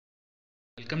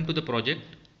Welcome to the project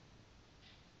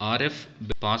RF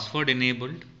password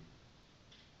enabled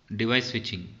device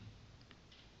switching.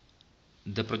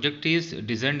 The project is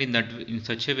designed in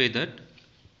such a way that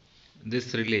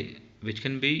this relay, which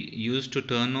can be used to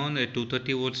turn on a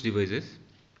 230 volts devices,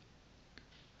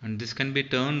 and this can be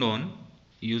turned on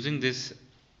using this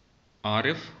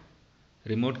RF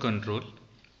remote control,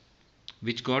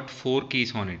 which got 4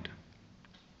 keys on it,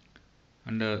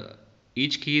 and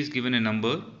each key is given a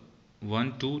number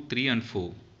 1, 2, 3 and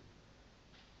 4.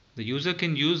 The user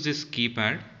can use this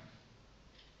keypad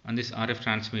and this RF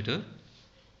transmitter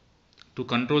to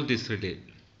control this relay,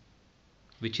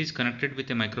 which is connected with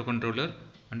a microcontroller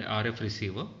and a RF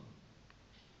receiver.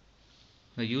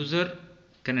 The user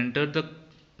can enter the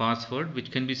password,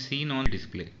 which can be seen on the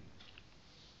display.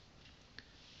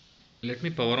 Let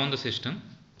me power on the system.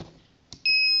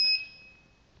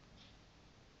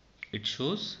 It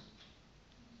shows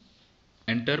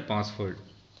enter password.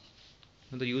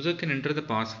 Now the user can enter the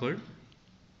password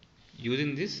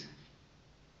using this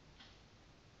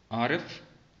RF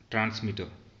transmitter.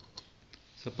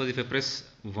 Suppose if I press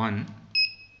 1,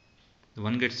 the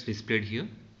 1 gets displayed here,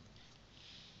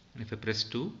 and if I press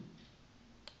 2,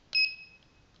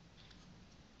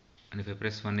 and if I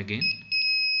press 1 again,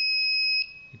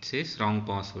 it says wrong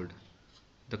password.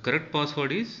 The correct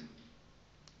password is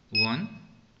 1,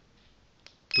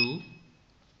 2,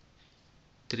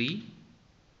 3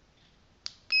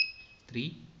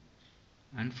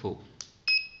 and 4.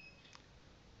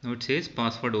 Now it says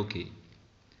password OK.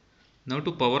 Now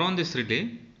to power on this relay,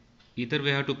 either we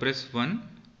have to press 1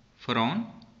 for on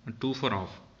and 2 for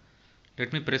off.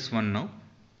 Let me press 1 now.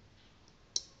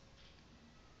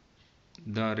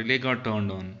 The relay got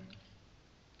turned on.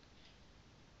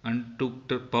 And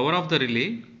to power off the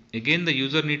relay, again the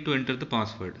user need to enter the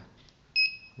password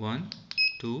 1,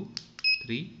 2,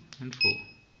 3 and 4.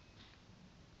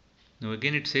 Now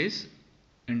again it says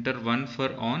enter 1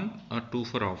 for on or 2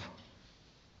 for off.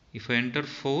 If I enter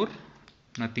 4,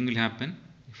 nothing will happen.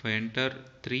 If I enter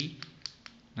 3,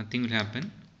 nothing will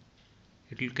happen.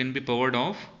 It can be powered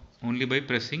off only by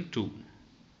pressing 2.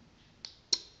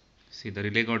 See, the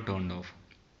relay got turned off.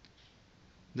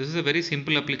 This is a very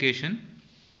simple application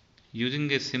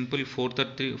using a simple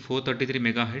 433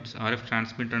 MHz RF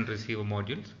transmitter and receiver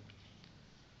modules,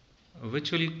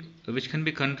 which can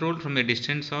be controlled from a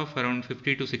distance of around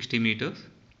 50 to 60 meters,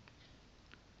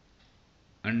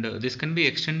 and this can be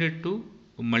extended to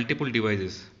multiple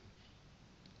devices.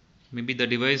 Maybe the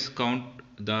device count,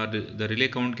 the relay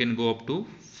count can go up to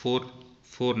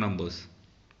 4 numbers.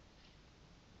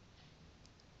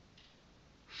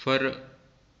 For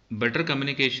better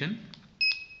communication,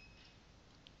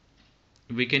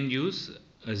 we can use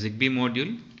a Zigbee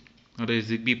module or a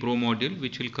Zigbee Pro module,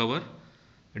 which will cover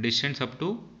a distance up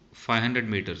to 500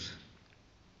 meters.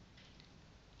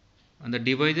 And the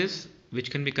devices which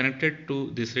can be connected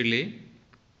to this relay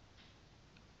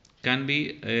can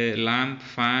be a lamp,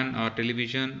 fan or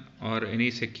television or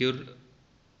any secure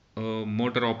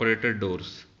motor operated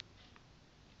doors.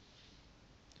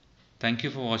 Thank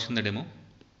you for watching the demo.